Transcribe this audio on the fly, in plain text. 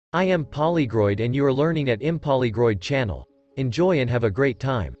I am Polygroid and you are learning at impolygroid channel. Enjoy and have a great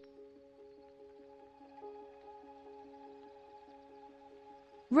time.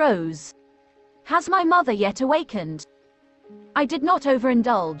 Rose. Has my mother yet awakened? I did not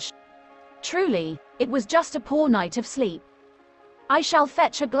overindulge. Truly, it was just a poor night of sleep. I shall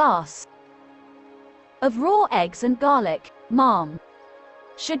fetch a glass of raw eggs and garlic, ma'am.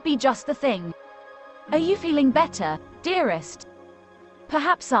 Should be just the thing. Are you feeling better, dearest?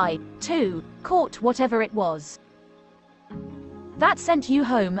 Perhaps I, too, caught whatever it was that sent you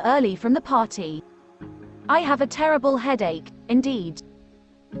home early from the party. I have a terrible headache, indeed.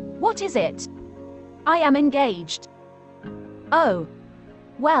 What is it? I am engaged. Oh.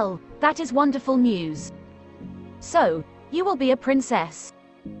 Well, that is wonderful news. So, you will be a princess?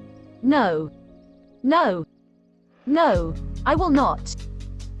 No. No. No, I will not.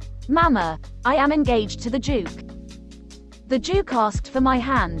 Mama, I am engaged to the Duke. The Duke asked for my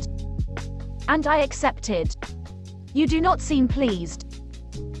hand. And I accepted. You do not seem pleased.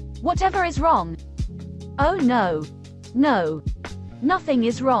 Whatever is wrong? Oh no. No. Nothing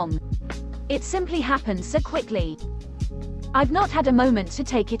is wrong. It simply happened so quickly. I've not had a moment to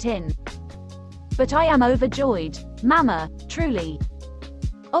take it in. But I am overjoyed, Mama, truly.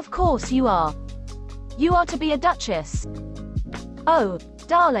 Of course you are. You are to be a duchess. Oh,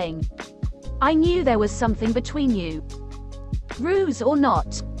 darling. I knew there was something between you. Ruse or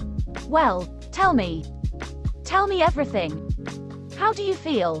not. Well, tell me. Tell me everything. How do you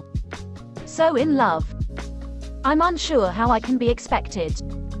feel? So in love. I'm unsure how I can be expected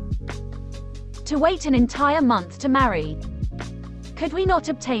to wait an entire month to marry. Could we not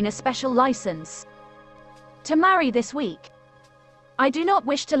obtain a special license to marry this week? I do not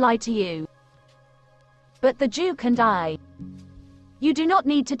wish to lie to you. But the Duke and I. You do not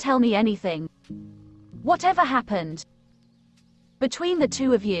need to tell me anything. Whatever happened between the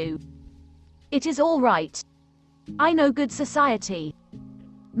two of you, it is all right. I know good society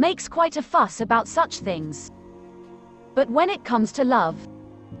makes quite a fuss about such things. But when it comes to love,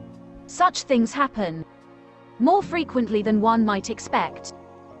 such things happen more frequently than one might expect.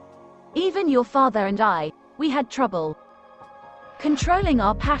 Even your father and I, we had trouble controlling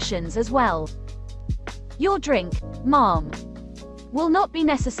our passions as well. Your drink, ma'am, will not be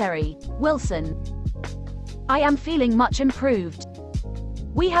necessary, Wilson. I am feeling much improved.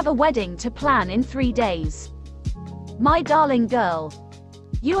 We have a wedding to plan in 3 days. My darling girl,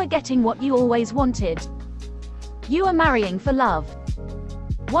 you are getting what you always wanted. You are marrying for love.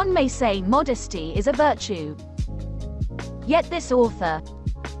 One may say modesty is a virtue. Yet this author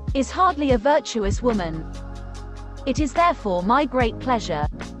is hardly a virtuous woman. It is therefore my great pleasure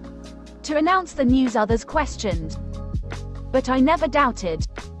to announce the news others questioned. But I never doubted.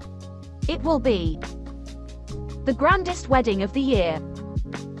 It will be the grandest wedding of the year.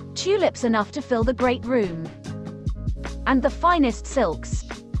 Tulips enough to fill the great room. And the finest silks.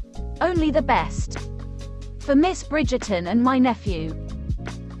 Only the best. For Miss Bridgerton and my nephew.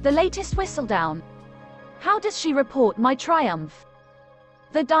 The latest whistledown. How does she report my triumph?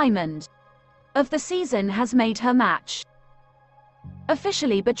 The diamond of the season has made her match.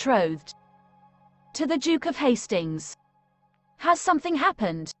 Officially betrothed to the Duke of Hastings. Has something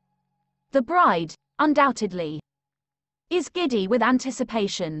happened? The bride, undoubtedly, is giddy with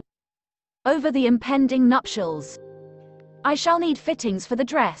anticipation over the impending nuptials. I shall need fittings for the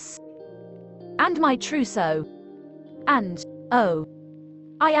dress and my trousseau. And, oh,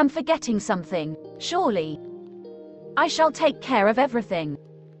 I am forgetting something, surely. I shall take care of everything.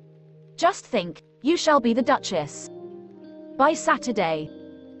 Just think, you shall be the Duchess by Saturday.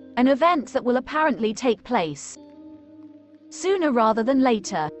 An event that will apparently take place sooner rather than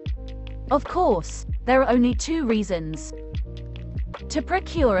later. Of course, there are only 2 reasons: to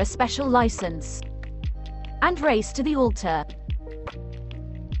procure a special license and race to the altar.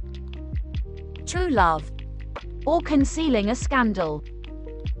 True love or concealing a scandal.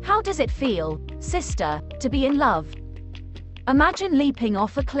 How does it feel, sister, to be in love? Imagine leaping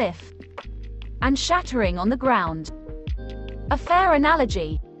off a cliff and shattering on the ground. A fair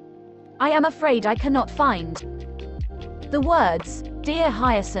analogy. I am afraid I cannot find the words, dear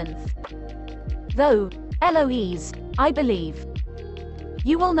Hyacinth. Though, Eloise, I believe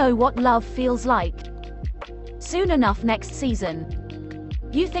you will know what love feels like soon enough next season.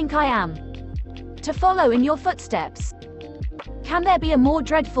 You think I am to follow in your footsteps? Can there be a more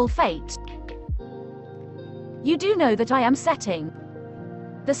dreadful fate? You do know that I am setting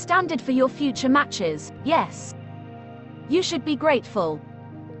the standard for your future matches, yes. You should be grateful.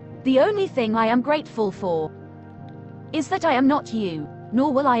 The only thing I am grateful for is that I am not you,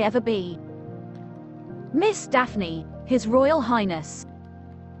 nor will I ever be Miss Daphne, His Royal Highness.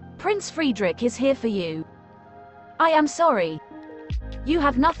 Prince Friedrich is here for you. I am sorry. You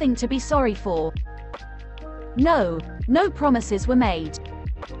have nothing to be sorry for. No, no promises were made.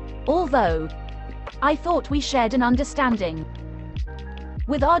 Although, I thought we shared an understanding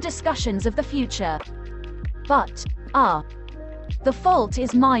with our discussions of the future. But, the fault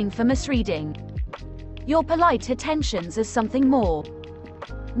is mine for misreading your polite attentions as something more.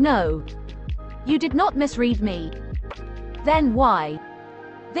 No, you did not misread me. Then why?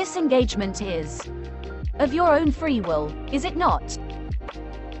 This engagement is of your own free will, is it not?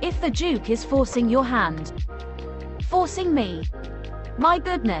 If the Duke is forcing your hand, forcing me, my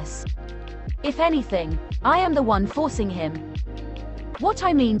goodness. If anything, I am the one forcing him. What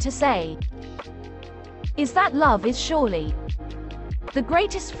I mean to say is that love is surely the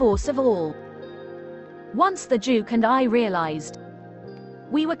greatest force of all. Once the Duke and I realized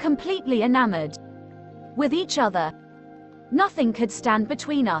we were completely enamored with each other, nothing could stand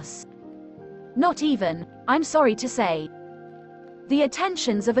between us. Not even, I'm sorry to say, the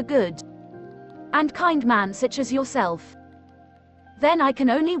attentions of a good and kind man such as yourself. Then I can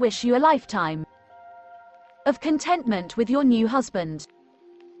only wish you a lifetime of contentment with your new husband.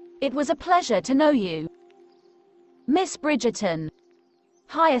 It was a pleasure to know you, Miss Bridgerton.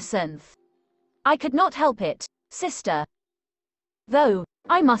 Hyacinth. I could not help it, sister. Though,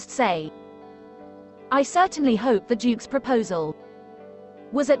 I must say, I certainly hope the Duke's proposal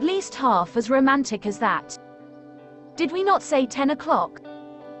was at least half as romantic as that. Did we not say 10 o'clock?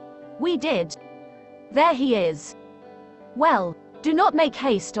 We did. There he is. Well, do not make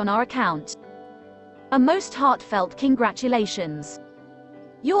haste on our account. A most heartfelt congratulations,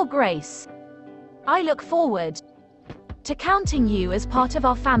 Your Grace. I look forward to counting you as part of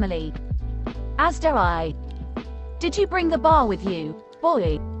our family. As do I. Did you bring the bar with you,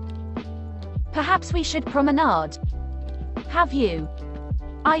 boy? Perhaps we should promenade. Have you?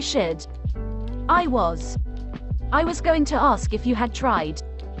 I should. I was going to ask if you had tried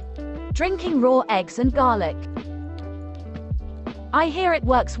drinking raw eggs and garlic. I hear it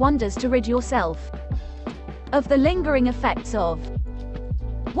works wonders to rid yourself of the lingering effects of.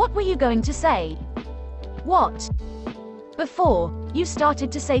 What were you going to say? What? Before you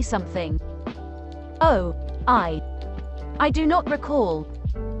started to say something. Oh, I do not recall.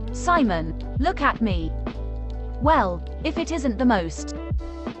 Simon, look at me. Well, if it isn't the most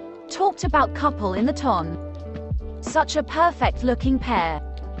talked about couple in the ton. Such a perfect looking pair.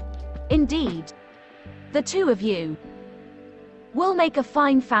 Indeed. The two of you will make a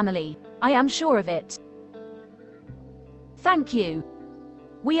fine family, I am sure of it. Thank you.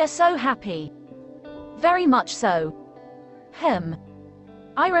 We are so happy. Very much so.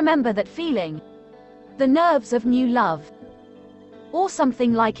 I remember that feeling. The nerves of new love. Or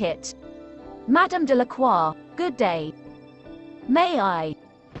something like it. Madame de la Croix, good day. May I?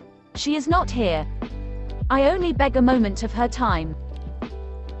 She is not here. I only beg a moment of her time.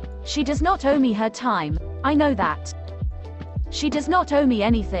 She does not owe me her time, I know that. She does not owe me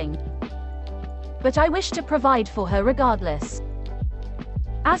anything. But I wish to provide for her regardless.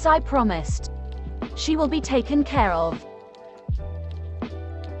 As I promised. She will be taken care of.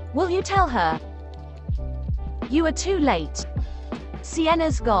 Will you tell her? You are too late.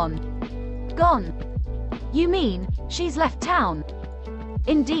 Sienna's gone. Gone? You mean, she's left town?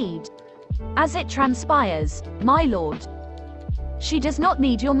 Indeed. As it transpires, my lord. She does not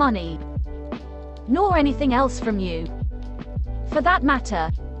need your money. Nor anything else from you. For that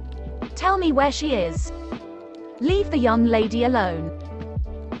matter. Tell me where she is. Leave the young lady alone.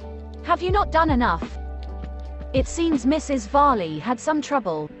 Have you not done enough? It seems Mrs. Varley had some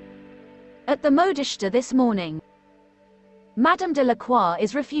trouble at the Modiste this morning. Madame de la Croix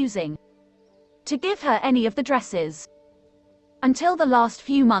is refusing to give her any of the dresses until the last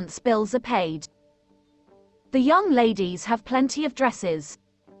few months' bills are paid. The young ladies have plenty of dresses.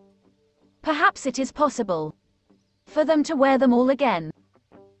 Perhaps it is possible for them to wear them all again.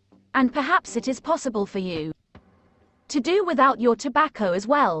 And perhaps it is possible for you to do without your tobacco as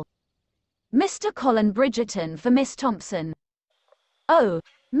well. Mr. Colin Bridgerton for Miss Thompson. Oh,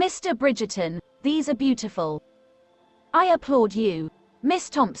 Mr. Bridgerton, these are beautiful. I applaud you, Miss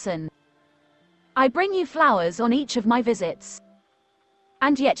Thompson. I bring you flowers on each of my visits.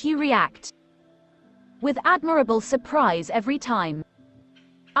 And yet you react with admirable surprise every time.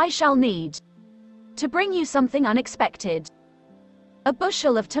 I shall need to bring you something unexpected. A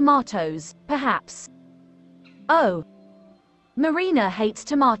bushel of tomatoes, perhaps. Oh. Marina hates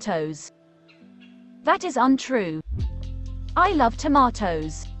tomatoes. That is untrue. I love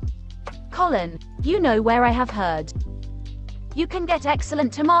tomatoes. Colin, you know where I have heard you can get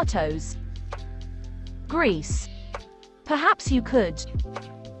excellent tomatoes. Greece. Perhaps you could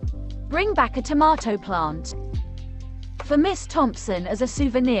Bring back a tomato plant for Miss Thompson as a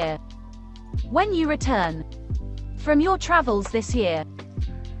souvenir when you return from your travels this year.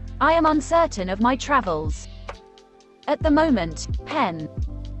 I am uncertain of my travels at the moment, Pen.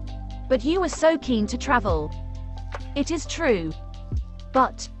 But you were so keen to travel. It is true.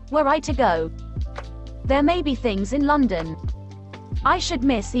 But, were I to go, there may be things in London I should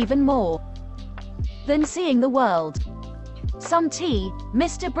miss even more than seeing the world. Some tea,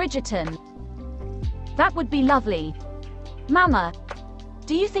 Mr. Bridgerton. That would be lovely. Mama,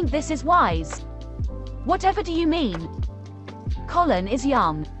 do you think this is wise? Whatever do you mean? Colin is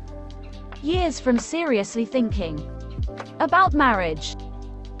young. Years from seriously thinking about marriage.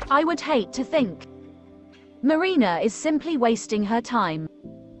 I would hate to think Marina is simply wasting her time.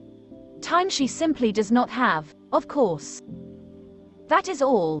 Time she simply does not have, of course. That is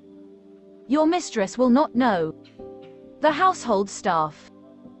all. Your mistress will not know. The household staff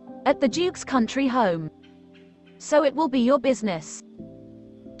at the Duke's country home. So it will be your business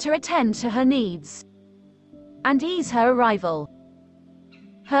to attend to her needs and ease her arrival.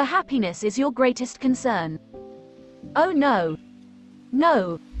 Her happiness is your greatest concern. Oh no.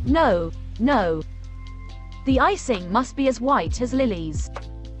 No, no, no. The icing must be as white as lilies.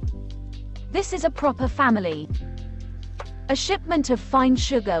 This is a proper family. A shipment of fine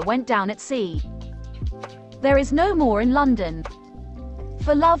sugar went down at sea. There is no more in London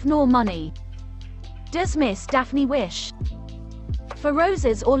for love nor money. Does Miss Daphne wish for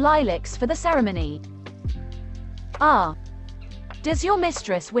roses or lilacs for the ceremony? Ah. Does your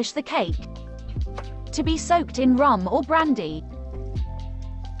mistress wish the cake to be soaked in rum or brandy?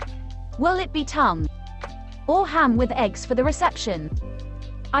 Will it be tongue or ham with eggs for the reception?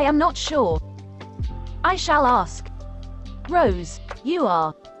 I am not sure. I shall ask. Rose, you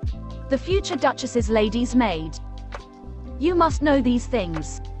are the future Duchess's lady's maid. You must know these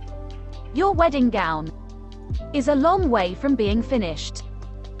things. Your wedding gown is a long way from being finished.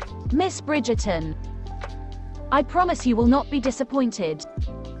 Miss Bridgerton, I promise you will not be disappointed.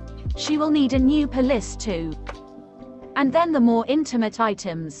 She will need a new pelisse too. And then the more intimate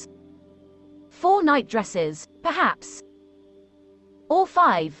items. 4 night dresses, perhaps. Or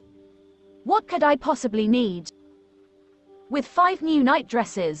 5. What could I possibly need with 5 new night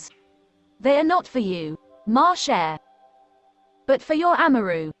dresses? They are not for you, ma chère, but for your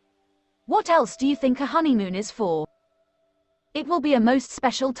Amaru. What else do you think a honeymoon is for? It will be a most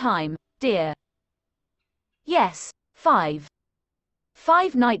special time, dear. Yes, 5.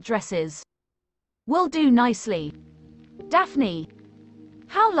 5 night dresses will do nicely. Daphne,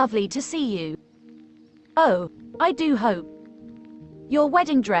 how lovely to see you. Oh, I do hope your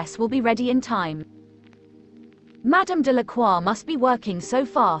wedding dress will be ready in time. Madame Delacroix must be working so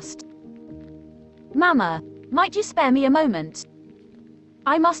fast. Mama, might you spare me a moment?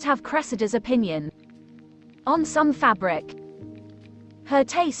 I must have Cressida's opinion on some fabric. Her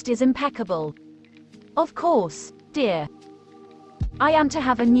taste is impeccable. Of course, dear. I am to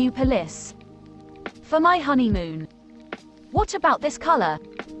have a new pelisse for my honeymoon. What about this color?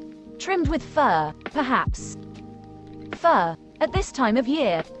 Trimmed with fur, perhaps. Fur, at this time of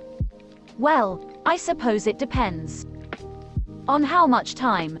year? Well, I suppose it depends on how much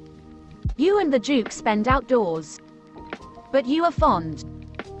time you and the Duke spend outdoors. But you are fond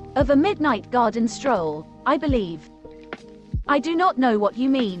of a midnight garden stroll, I believe. I do not know what you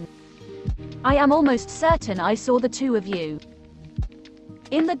mean. I am almost certain I saw the two of you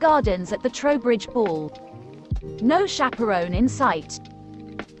in the gardens at the Trowbridge ball. No chaperone in sight.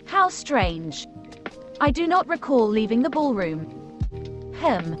 How strange. I do not recall leaving the ballroom.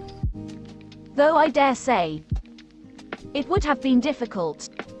 Though I dare say it would have been difficult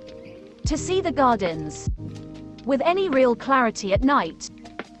to see the gardens with any real clarity at night,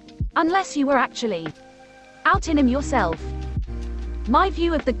 unless you were actually out in them yourself. My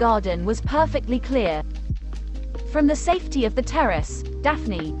view of the garden was perfectly clear. From the safety of the terrace,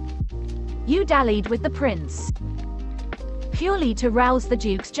 Daphne, you dallied with the prince purely to rouse the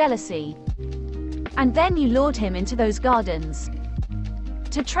Duke's jealousy. And then you lured him into those gardens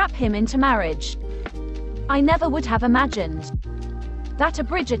to trap him into marriage. I never would have imagined that a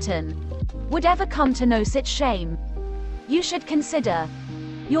Bridgerton would ever come to know such shame. You should consider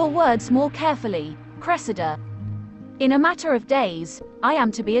your words more carefully, Cressida. In a matter of days, I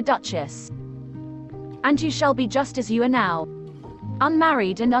am to be a duchess. And you shall be just as you are now,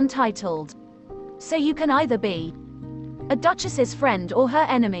 unmarried and untitled. So you can either be a duchess's friend or her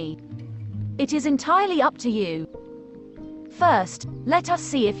enemy. It is entirely up to you. First, let us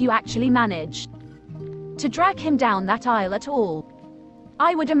see if you actually manage to drag him down that aisle at all.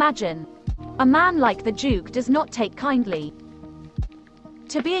 I would imagine a man like the Duke does not take kindly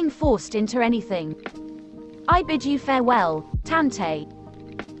to being forced into anything. I bid you farewell, Tante.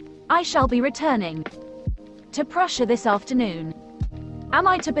 I shall be returning to Prussia this afternoon. Am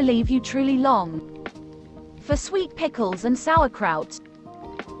I to believe you truly long for sweet pickles and sauerkraut?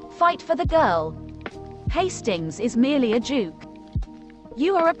 Fight for the girl. Hastings is merely a duke.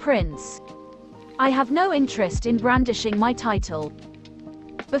 You are a prince. I have no interest in brandishing my title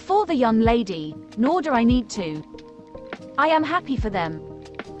before the young lady, nor do I need to. I am happy for them.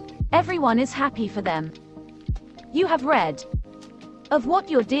 Everyone is happy for them. You have read of what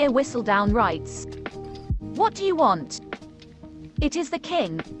your dear Whistledown writes. What do you want? It is the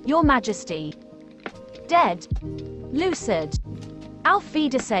king, your majesty. Dead. Lucid. Auf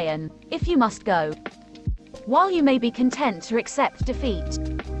Wiedersehen, if you must go. While you may be content to accept defeat,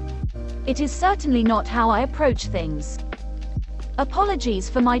 it is certainly not how I approach things. Apologies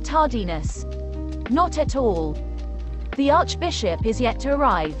for my tardiness. Not at all. The Archbishop is yet to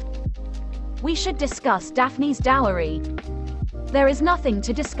arrive. We should discuss Daphne's dowry. There is nothing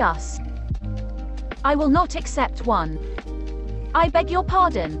to discuss. I will not accept one. I beg your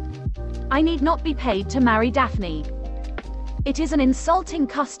pardon. I need not be paid to marry Daphne. It is an insulting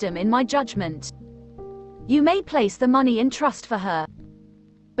custom in my judgment. You may place the money in trust for her,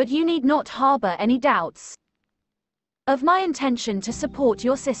 but you need not harbor any doubts of my intention to support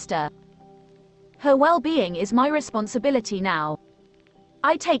your sister. Her well-being is my responsibility now.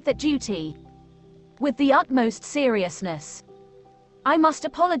 I take that duty with the utmost seriousness. I must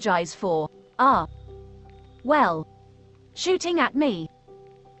apologize for, well, shooting at me.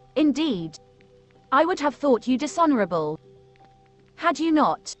 Indeed, I would have thought you dishonorable, had you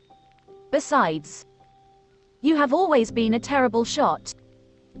not. Besides, you have always been a terrible shot.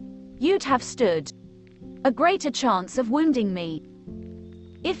 You'd have stood a greater chance of wounding me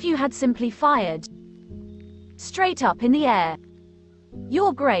if you had simply fired straight up in the air.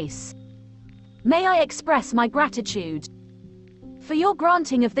 Your Grace, may I express my gratitude for your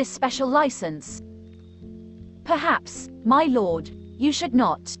granting of this special license? Perhaps, my lord, you should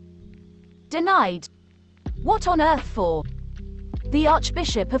not. Denied. What on earth for? The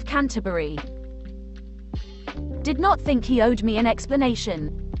Archbishop of Canterbury did not think he owed me an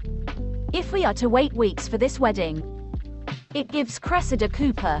explanation. If we are to wait weeks for this wedding, it gives Cressida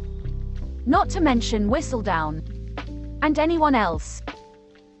Cooper, not to mention Whistledown, and anyone else,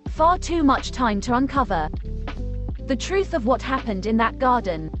 far too much time to uncover the truth of what happened in that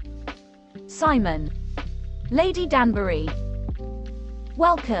garden. Simon. Lady Danbury.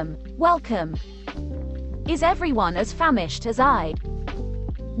 Welcome, welcome. Is everyone as famished as I?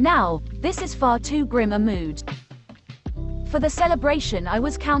 Now, this is far too grim a mood for the celebration I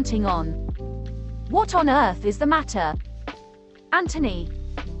was counting on. What on earth is the matter? Anthony,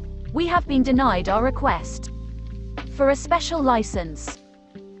 we have been denied our request for a special license.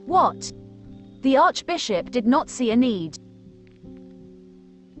 What? The Archbishop did not see a need.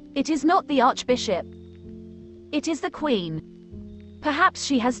 It is not the Archbishop. It is the Queen. Perhaps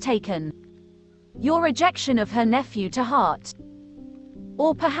she has taken your rejection of her nephew to heart.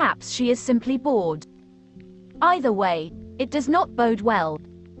 Or perhaps she is simply bored. Either way, it does not bode well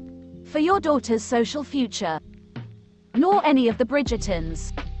for your daughter's social future, nor any of the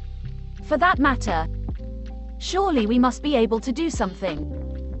Bridgertons. For that matter, surely we must be able to do something.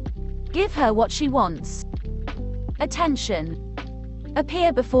 Give her what she wants. Attention.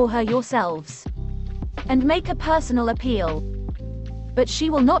 Appear before her yourselves and make a personal appeal. But she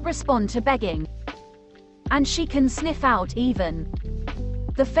will not respond to begging, and she can sniff out even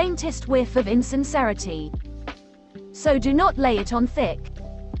the faintest whiff of insincerity. So do not lay it on thick.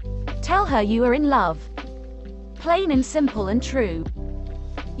 Tell her you are in love. Plain and simple and true.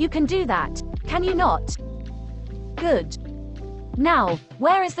 You can do that, can you not? Good. Now,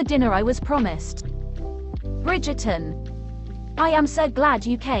 where is the dinner I was promised? Bridgerton. I am so glad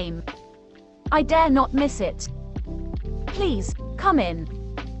you came. I dare not miss it. Please, come in.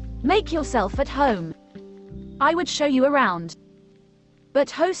 Make yourself at home. I would show you around,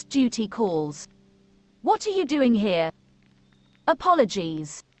 but host duty calls. What are you doing here?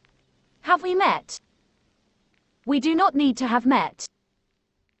 Apologies. Have we met? We do not need to have met.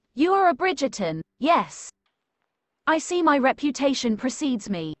 You are a Bridgerton, yes. I see my reputation precedes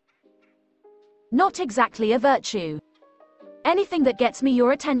me. Not exactly a virtue. Anything that gets me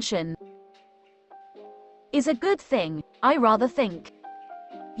your attention is a good thing, I rather think.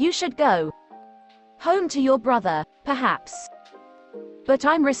 You should go home to your brother, perhaps. But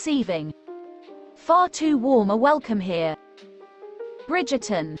I'm receiving far too warm a welcome here.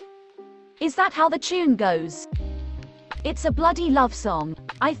 Bridgerton. Is that how the tune goes? It's a bloody love song,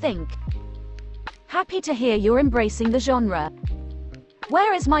 I think. Happy to hear you're embracing the genre.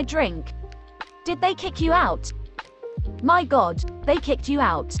 Where is my drink? Did they kick you out? My God, they kicked you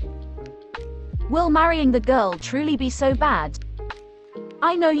out. Will marrying the girl truly be so bad?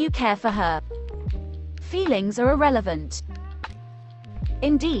 I know you care for her. Feelings are irrelevant.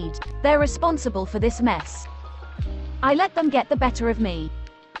 Indeed, they're responsible for this mess. I let them get the better of me.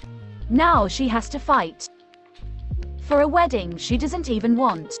 Now she has to fight. For a wedding she doesn't even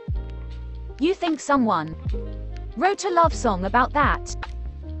want. You think someone wrote a love song about that?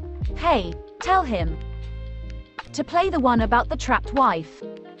 Hey, tell him to play the one about the trapped wife.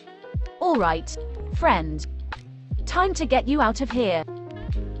 Alright, friend. Time to get you out of here.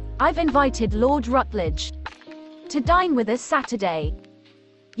 I've invited Lord Rutledge to dine with us Saturday.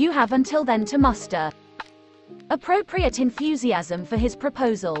 You have until then to muster appropriate enthusiasm for his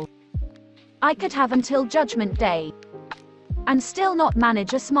proposal. I could have until Judgment Day and still not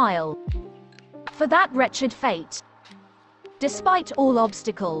manage a smile for that wretched fate. Despite all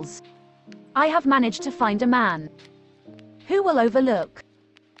obstacles, I have managed to find a man who will overlook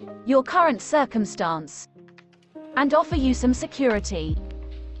your current circumstance and offer you some security.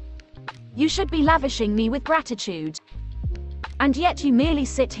 You should be lavishing me with gratitude, and yet you merely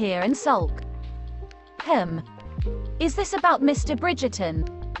sit here and sulk. Is this about Mr. Bridgerton?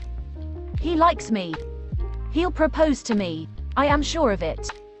 He likes me. He'll propose to me, I am sure of it.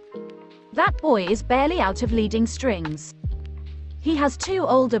 That boy is barely out of leading strings. He has 2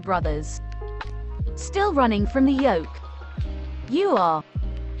 older brothers, still running from the yoke. You are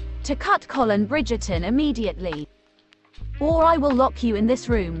to cut Colin Bridgerton immediately, or I will lock you in this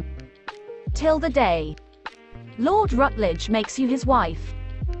room till the day Lord Rutledge makes you his wife.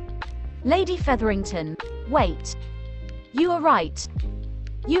 Lady Featherington, wait. You are right.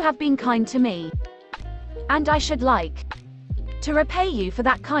 You have been kind to me, and I should like to repay you for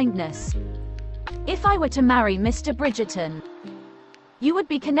that kindness. If I were to marry Mr. Bridgerton, you would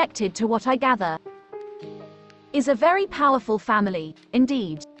be connected to what I gather is a very powerful family,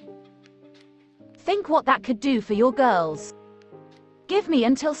 indeed. Think what that could do for your girls. Give me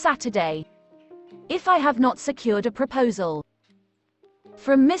until Saturday. If I have not secured a proposal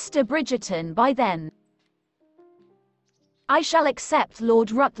from Mr. Bridgerton by then, I shall accept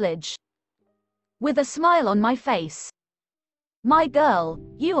Lord Rutledge with a smile on my face. My girl,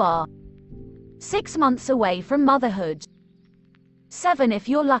 you are 6 months away from motherhood. 7 if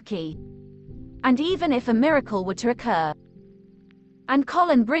you're lucky. And even if a miracle were to occur, and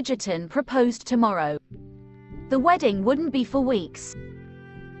Colin Bridgerton proposed tomorrow, the wedding wouldn't be for weeks.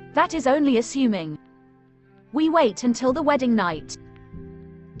 That is only assuming we wait until the wedding night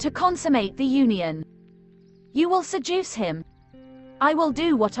to consummate the union. You will seduce him. I will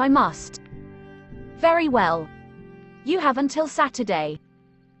do what I must. Very well. You have until Saturday,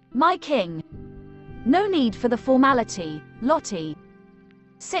 my king. No need for the formality, Lottie.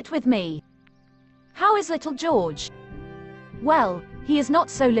 Sit with me. How is little George? Well, he is not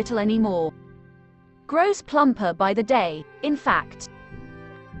so little anymore. Grows plumper by the day, in fact.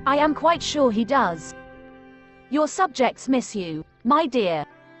 I am quite sure he does. Your subjects miss you, my dear.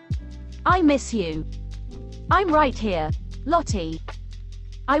 I miss you. I'm right here, Lottie.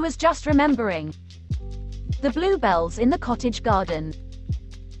 I was just remembering the bluebells in the cottage garden.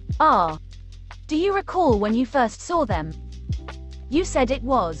 Ah. Do you recall when you first saw them? You said it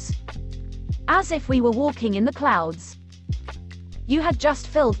was as if we were walking in the clouds. You had just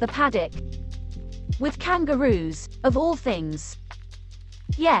filled the paddock with kangaroos, of all things.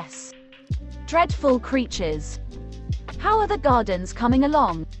 Yes. Dreadful creatures. How are the gardens coming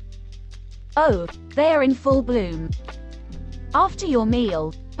along? Oh, they are in full bloom. After your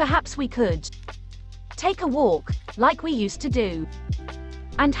meal, perhaps we could take a walk, like we used to do.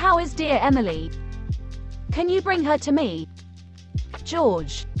 And how is dear Emily? Can you bring her to me?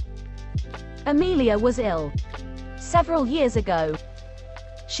 George. Amelia was ill several years ago.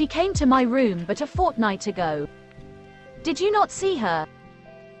 She came to my room but a fortnight ago. Did you not see her?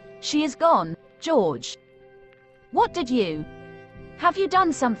 She is gone, George. What did you? Have you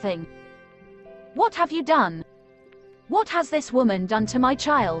done something? What have you done? What has this woman done to my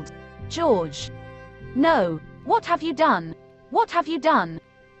child? George. No, what have you done? What have you done?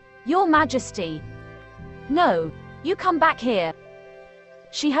 Your Majesty. No, you come back here.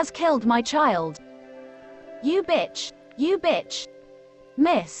 She has killed my child. You bitch, you bitch.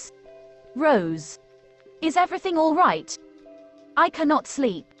 Miss Rose. Is everything all right? I cannot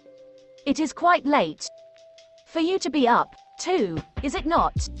sleep. It is quite late for you to be up, too, is it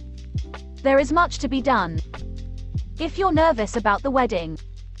not? There is much to be done. If you're nervous about the wedding,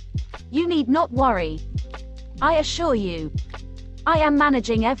 you need not worry. I assure you, I am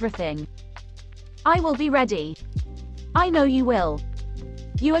managing everything. I will be ready. I know you will.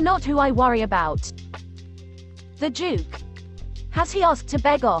 You are not who I worry about. The Duke. Has he asked to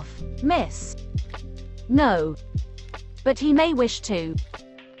beg off, miss? No. But he may wish to.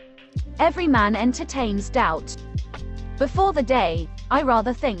 Every man entertains doubt. Before the day, I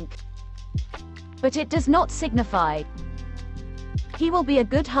rather think. But it does not signify. He will be a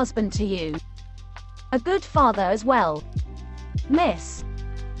good husband to you. A good father as well. Miss.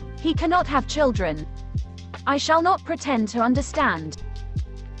 He cannot have children. I shall not pretend to understand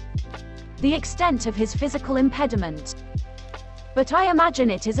the extent of his physical impediment. But I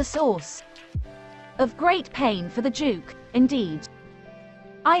imagine it is a source of great pain for the Duke, indeed.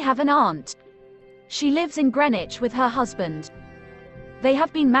 I have an aunt. She lives in Greenwich with her husband. They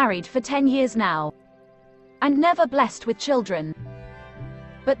have been married for 10 years now, and never blessed with children.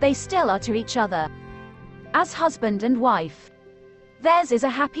 But they still are to each other as husband and wife. Theirs is a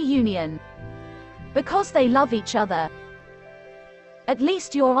happy union, because they love each other. At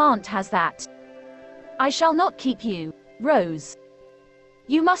least your aunt has that. I shall not keep you, Rose.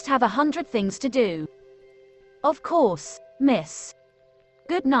 You must have 100 things to do. Of course, miss.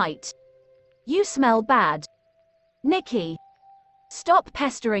 Good night. You smell bad. Nicky. Stop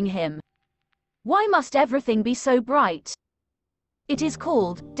pestering him. Why must everything be so bright? It is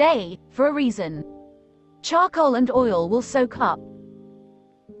called day for a reason. Charcoal and oil will soak up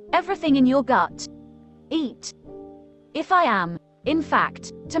everything in your gut. Eat. If I am, in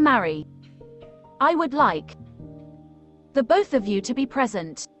fact, to marry, I would like the both of you to be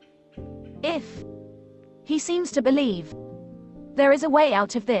present. If he seems to believe there is a way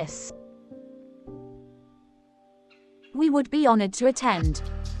out of this, we would be honored to attend.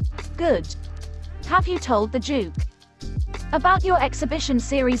 Good. Have you told the Duke about your exhibition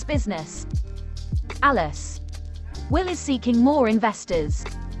series business? Alice. Will is seeking more investors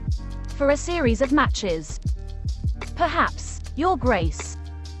for a series of matches. Perhaps, Your Grace,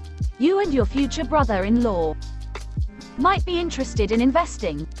 you and your future brother-in-law might be interested in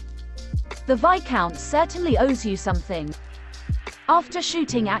investing. The Viscount certainly owes you something after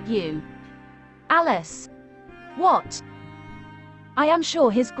shooting at you. Alice. What? I am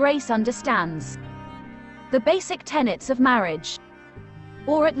sure His Grace understands the basic tenets of marriage.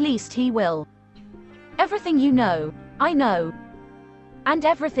 Or at least he will. Everything you know, I know. And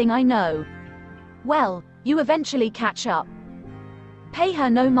everything I know, well, you eventually catch up. Pay her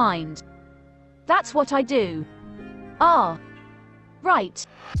no mind. That's what I do. Ah. Right,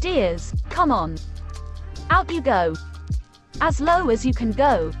 dears, come on. Out you go. As low as you can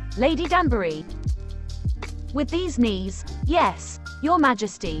go, Lady Danbury. With these knees, yes, Your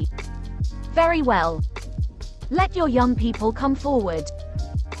Majesty. Very well. Let your young people come forward.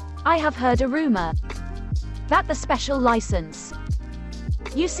 I have heard a rumor that the special license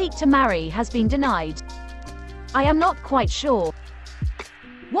you seek to marry has been denied. I am not quite sure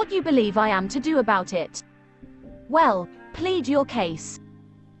what you believe I am to do about it. Well, plead your case.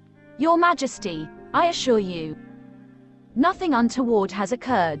 Your Majesty, I assure you, nothing untoward has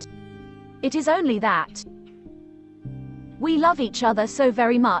occurred. It is only that we love each other so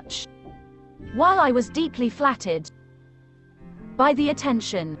very much. While I was deeply flattered by the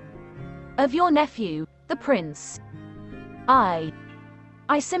attention of your nephew, the Prince, I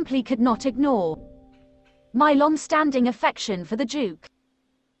simply could not ignore my long-standing affection for the Duke.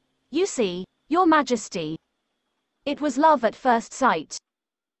 You see, Your Majesty, it was love at first sight.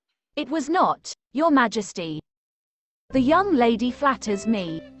 It was not, Your Majesty. The young lady flatters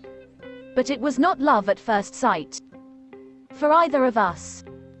me. But it was not love at first sight. For either of us,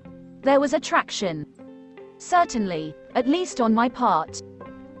 there was attraction. Certainly, at least on my part.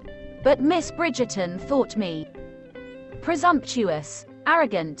 But Miss Bridgerton thought me presumptuous,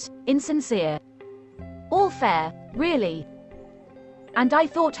 arrogant, insincere. All fair, really. And I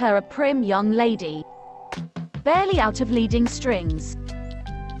thought her a prim young lady, barely out of leading strings.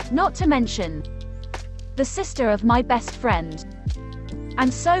 Not to mention the sister of my best friend.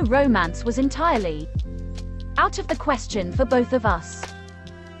 And so romance was entirely out of the question for both of us.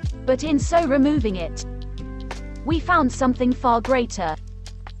 But in so removing it, we found something far greater.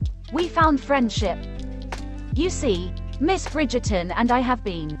 We found friendship. You see, Miss Bridgerton and I have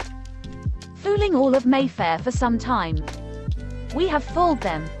been fooling all of Mayfair for some time. We have fooled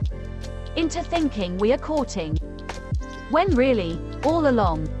them into thinking we are courting, when really, all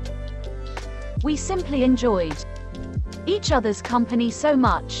along, we simply enjoyed each other's company so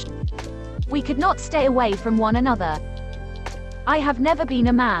much we could not stay away from one another. I have never been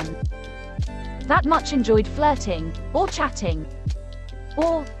a man that much enjoyed flirting, or chatting,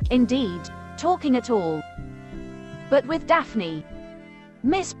 or, indeed, talking at all. But with Daphne,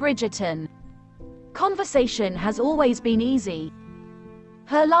 Miss Bridgerton, conversation has always been easy.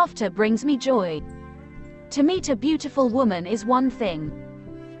 Her laughter brings me joy. To meet a beautiful woman is one thing.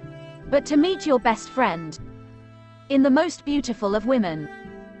 But to meet your best friend, in the most beautiful of women,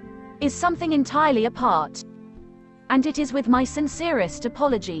 is something entirely apart. And it is with my sincerest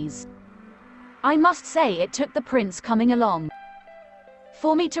apologies. I must say it took the prince coming along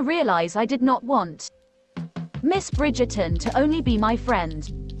for me to realize I did not want Miss Bridgerton to only be my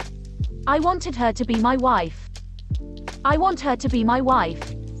friend. I wanted her to be my wife. I want her to be my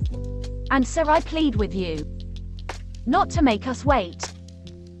wife. And sir, I plead with you not to make us wait.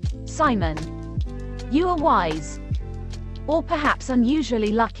 Simon, you are wise, or perhaps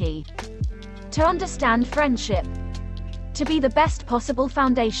unusually lucky, to understand friendship to be the best possible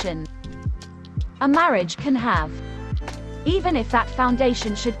foundation a marriage can have, even if that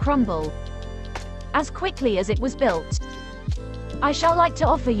foundation should crumble as quickly as it was built. I shall like to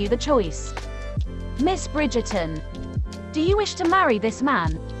offer you the choice. Miss Bridgerton, do you wish to marry this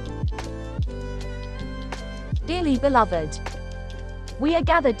man? Dearly beloved, we are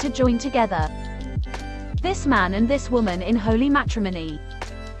gathered to join together this man and this woman in holy matrimony.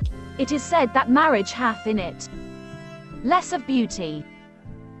 It is said that marriage hath in it less of beauty,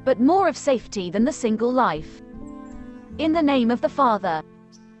 but more of safety than the single life. In the name of the Father,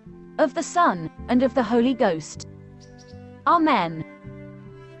 of the Son, and of the Holy Ghost. Amen.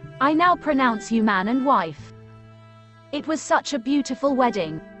 I now pronounce you man and wife. It was such a beautiful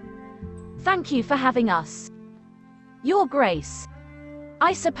wedding. Thank you for having us. Your Grace.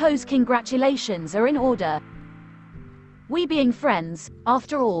 I suppose congratulations are in order. We being friends,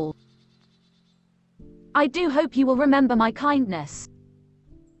 after all. I do hope you will remember my kindness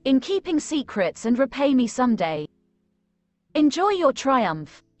in keeping secrets and repay me someday. Enjoy your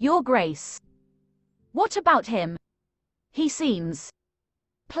triumph, Your Grace. What about him? He seems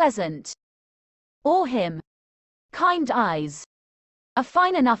pleasant. Or him? Kind eyes. A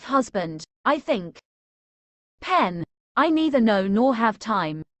fine enough husband, I think. Pen, I neither know nor have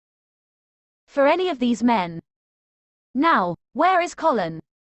time for any of these men. Now, where is Colin?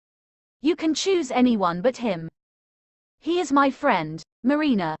 You can choose anyone but him. He is my friend,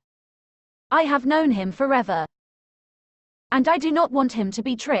 Marina. I have known him forever. And I do not want him to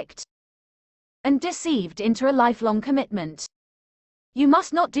be tricked and deceived into a lifelong commitment. You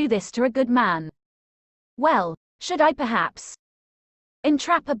must not do this to a good man. Well, should I perhaps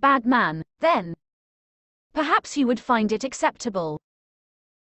entrap a bad man, then? Perhaps you would find it acceptable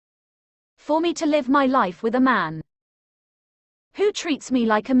for me to live my life with a man who treats me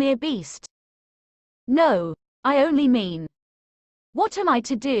like a mere beast. No, I only mean, what am I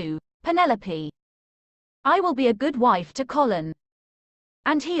to do, Penelope? I will be a good wife to Colin,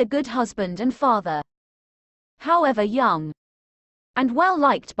 and he a good husband and father. However young and well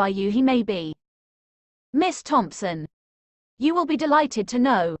liked by you he may be. Miss Thompson, you will be delighted to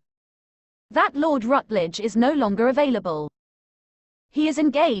know that Lord Rutledge is no longer available. He is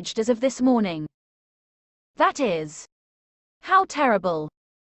engaged as of this morning. That is, how terrible.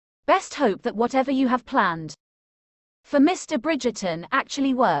 Best hope that whatever you have planned for Mr. Bridgerton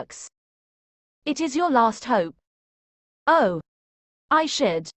actually works. It is your last hope. Oh, I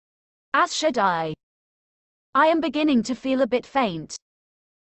should. As should I. I am beginning to feel a bit faint.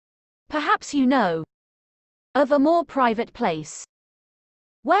 Perhaps you know of a more private place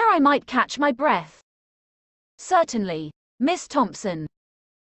where I might catch my breath. Certainly, Miss Thompson.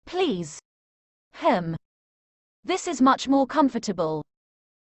 Please. This is much more comfortable.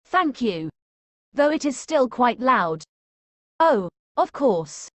 Thank you. Though it is still quite loud. Oh, of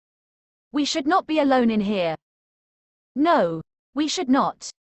course. We should not be alone in here. No, we should not.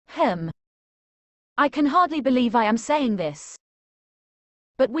 I can hardly believe I am saying this.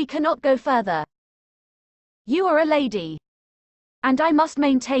 But we cannot go further. You are a lady. And I must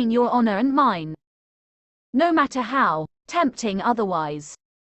maintain your honor and mine. No matter how tempting otherwise.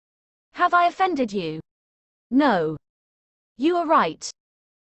 Have I offended you? No. You are right.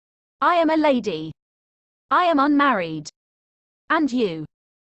 I am a lady. I am unmarried. And you?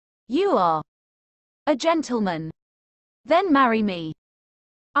 You are a gentleman. Then marry me.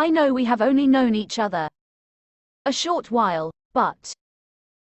 I know we have only known each other a short while, but...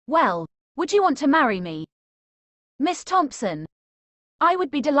 Well, would you want to marry me? Miss Thompson. I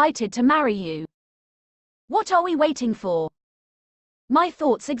would be delighted to marry you. What are we waiting for? My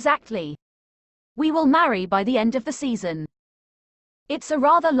thoughts exactly. We will marry by the end of the season. It's a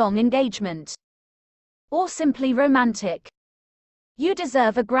rather long engagement. Or simply romantic. You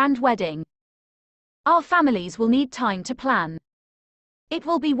deserve a grand wedding. Our families will need time to plan. It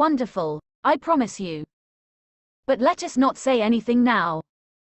will be wonderful, I promise you. But let us not say anything now.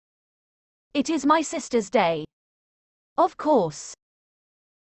 It is my sister's day. Of course.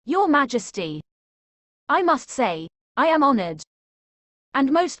 Your Majesty, I must say, I am honored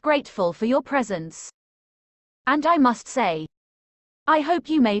and most grateful for your presence. And I must say, I hope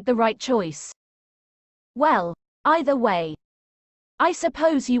you made the right choice. Well, either way, I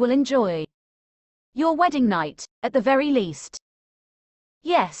suppose you will enjoy your wedding night, at the very least.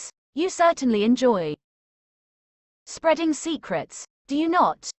 Yes, you certainly enjoy spreading secrets, do you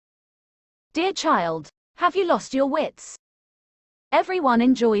not? Dear child, have you lost your wits? Everyone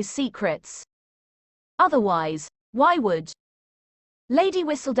enjoys secrets. Otherwise, why would Lady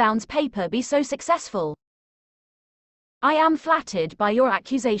Whistledown's paper be so successful? I am flattered by your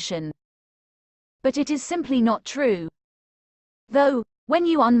accusation. But it is simply not true. Though, when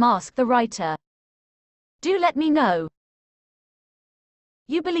you unmask the writer, do let me know.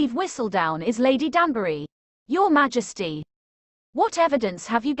 You believe Whistledown is Lady Danbury? Your Majesty, what evidence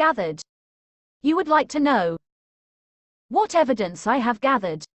have you gathered? You would like to know what evidence I have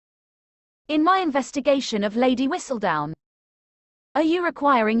gathered in my investigation of Lady Whistledown. Are you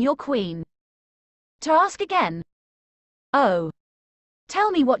requiring your queen to ask again? Oh. Tell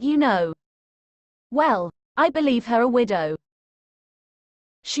me what you know. Well, I believe her a widow.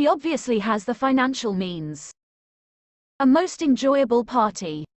 She obviously has the financial means. A most enjoyable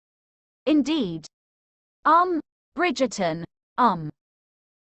party. Indeed. Bridgerton,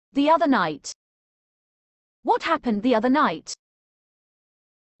 the other night. What happened the other night?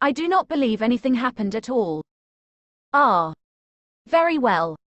 I do not believe anything happened at all. Ah. Very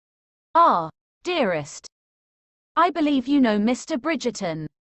well. Ah, dearest. I believe you know Mr. Bridgerton.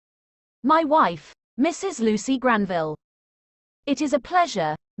 My wife, Mrs. Lucy Granville. It is a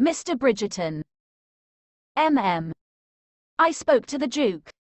pleasure, Mr. Bridgerton. I spoke to the Duke.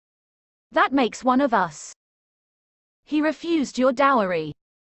 That makes one of us. He refused your dowry.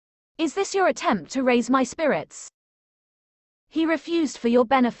 Is this your attempt to raise my spirits? He refused for your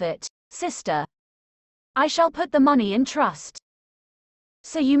benefit, sister. I shall put the money in trust,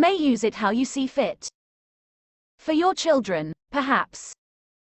 so you may use it how you see fit. For your children, perhaps.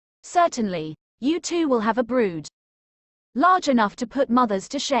 Certainly, you too will have a brood large enough to put mothers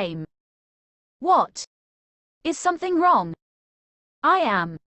to shame. What? Is something wrong? I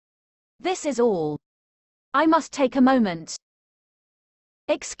am. This is all. I must take a moment.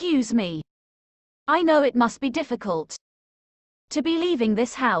 Excuse me. I know it must be difficult to be leaving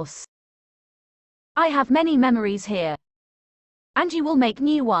this house. I have many memories here. And you will make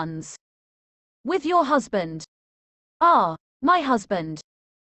new ones. With your husband. Ah, my husband.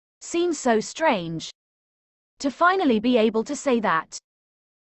 Seems so strange to finally be able to say that.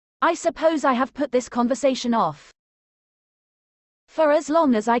 I suppose I have put this conversation off for as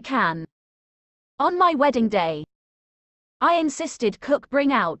long as I can. On my wedding day, I insisted cook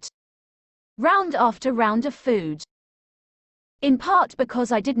bring out round after round of food. In part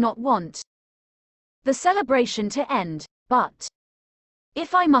because I did not want the celebration to end, but,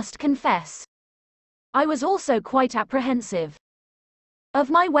 if I must confess, I was also quite apprehensive of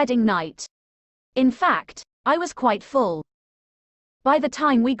my wedding night. In fact, I was quite full by the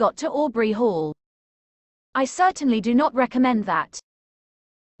time we got to Aubrey Hall. I certainly do not recommend that.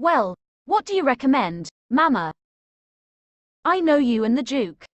 Well, what do you recommend, Mama? I know you and the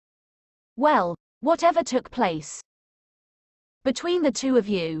Duke. Well, whatever took place between the two of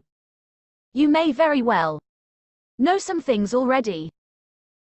you, you may very well know some things already.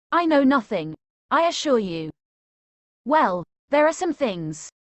 I know nothing, I assure you. Well, there are some things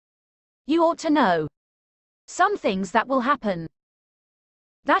you ought to know. Some things that will happen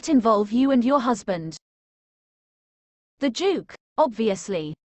that involve you and your husband. The Duke,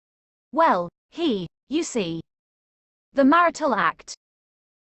 obviously. Well, you see, the marital act,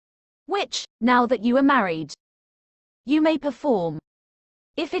 which, now that you are married, you may perform,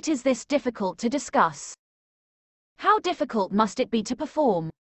 if it is this difficult to discuss. How difficult must it be to perform?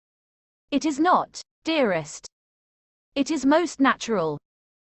 It is not, dearest. It is most natural.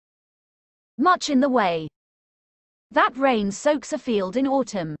 Much in the way that rain soaks a field in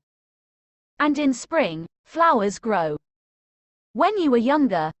autumn, and in spring, flowers grow. When you were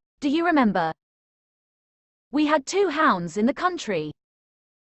younger, do you remember? We had 2 hounds in the country.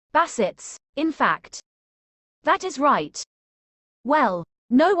 Bassets, in fact. That is right. Well,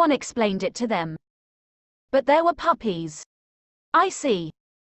 no one explained it to them. But there were puppies. I see.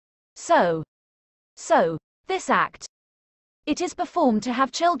 So, this act. It is performed to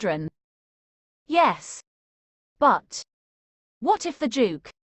have children. Yes. But what if the Duke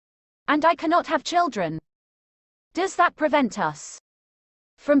and I cannot have children? Does that prevent us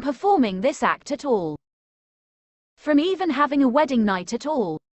from performing this act at all? From even having a wedding night at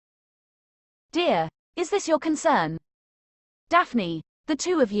all? Dear, is this your concern? Daphne, The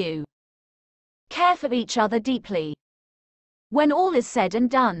two of you care for each other deeply. When all is said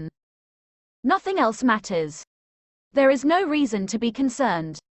and done, nothing else matters. There is no reason to be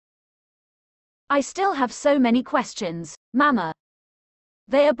concerned. I still have so many questions, Mama.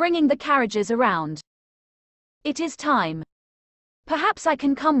 They are bringing the carriages around. It is time. Perhaps I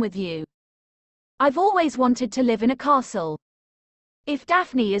can come with you. I've always wanted to live in a castle. If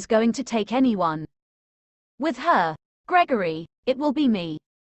Daphne is going to take anyone with her, Gregory, it will be me.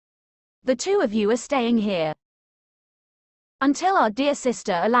 The two of you are staying here until our dear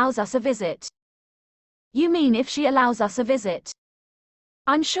sister allows us a visit. You mean if she allows us a visit?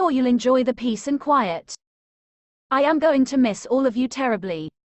 I'm sure you'll enjoy the peace and quiet. I am going to miss all of you terribly.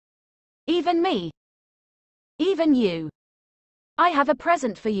 Even me. Even you. I have a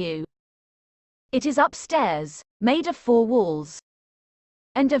present for you. It is upstairs, made of 4 walls.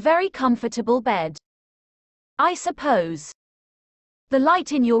 And a very comfortable bed. I suppose the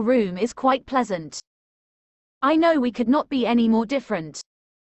light in your room is quite pleasant. I know we could not be any more different.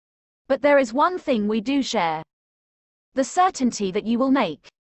 But there is one thing we do share. The certainty that you will make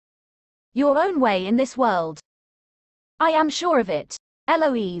your own way in this world. I am sure of it,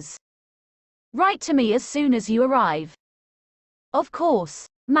 Eloise. Write to me as soon as you arrive. Of course,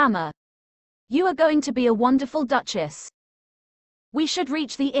 Mama. You are going to be a wonderful Duchess. We should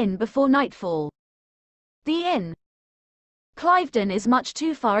reach the inn before nightfall. The inn. Cliveden is much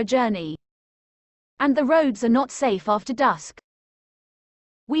too far a journey. And the roads are not safe after dusk.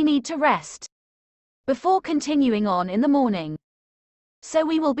 We need to rest before continuing on in the morning. So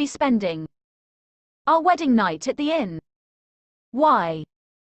we will be spending our wedding night at the inn. Why?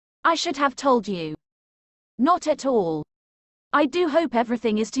 I should have told you. Not at all. I do hope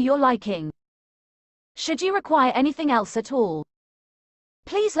everything is to your liking. Should you require anything else at all,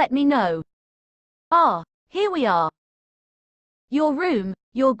 please let me know. Ah, here we are. Your room,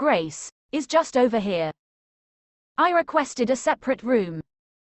 Your Grace, is just over here. I requested a separate room.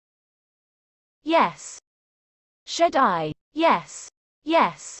 Yes. Should I? Yes.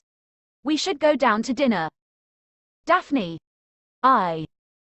 Yes. We should go down to dinner. Daphne. Are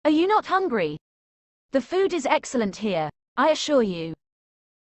you not hungry? The food is excellent here, I assure you.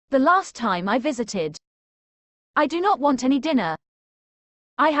 The last time I visited, I do not want any dinner.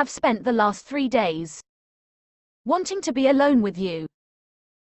 I have spent the last 3 days wanting to be alone with you.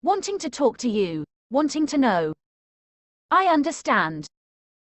 Wanting to talk to you, wanting to know. I understand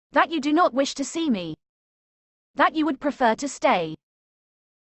that you do not wish to see me. That you would prefer to stay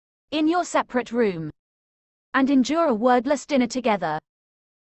in your separate room and endure a wordless dinner together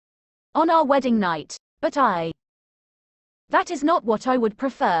on our wedding night, but that is not what I would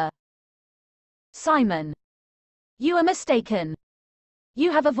prefer. Simon, you are mistaken.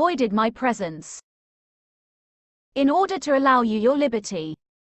 You have avoided my presence in order to allow you your liberty.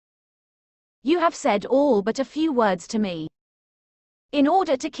 You have said all but a few words to me in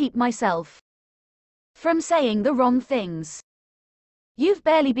order to keep myself from saying the wrong things. You've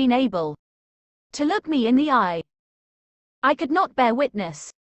barely been able to look me in the eye. I could not bear witness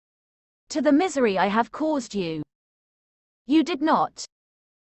to the misery I have caused you. You did not.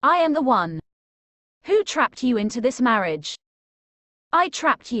 I am the one who trapped you into this marriage. I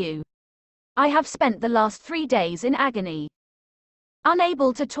trapped you. I have spent the last 3 days in agony,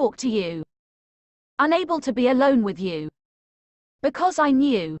 unable to talk to you, unable to be alone with you, because I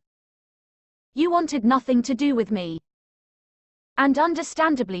knew you wanted nothing to do with me. And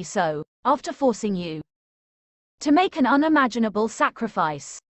understandably so, after forcing you to make an unimaginable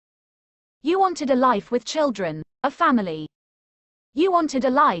sacrifice. You wanted a life with children, a family. You wanted a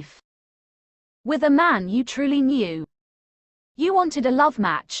life with a man you truly knew. You wanted a love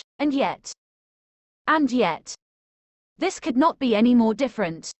match, and yet, this could not be any more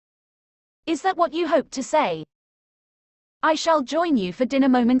different. Is that what you hoped to say? I shall join you for dinner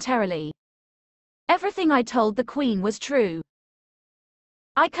momentarily. Everything I told the Queen was true.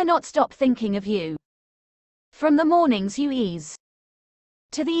 I cannot stop thinking of you. From the mornings you ease,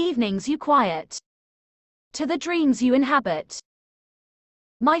 to the evenings you quiet, to the dreams you inhabit.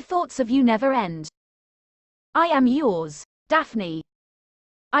 My thoughts of you never end. I am yours, Daphne.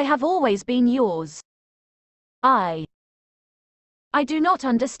 I have always been yours. I do not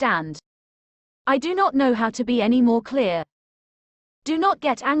understand. I do not know how to be any more clear. Do not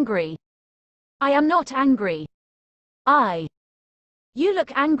get angry. I am not angry. You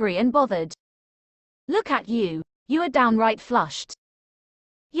look angry and bothered. Look at you, you are downright flushed.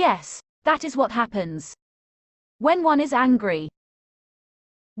 Yes, that is what happens when one is angry.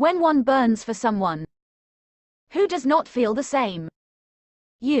 When one burns for someone who does not feel the same.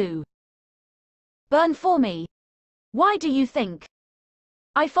 You burn for me. Why do you think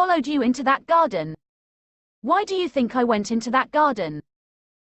I followed you into that garden. Why do you think I went into that garden?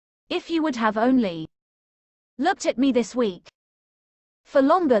 If you would have only looked at me this week for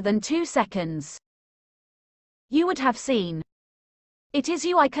longer than 2 seconds, you would have seen. It is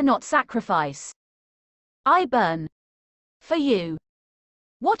you I cannot sacrifice. I burn for you.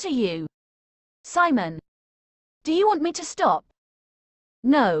 What are you? Simon. Do you want me to stop?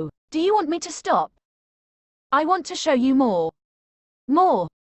 No. Do you want me to stop? I want to show you more. More.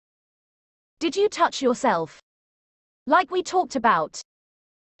 Did you touch yourself? Like we talked about.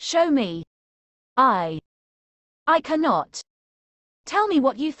 Show me. I cannot. Tell me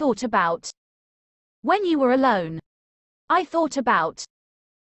what you thought about. When you were alone. I thought about.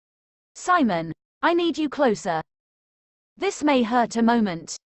 Simon, I need you closer. This may hurt a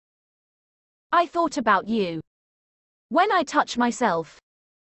moment. I thought about you. When I touch myself,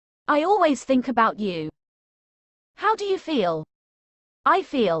 I always think about you. How do you feel? I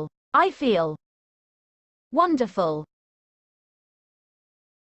feel wonderful.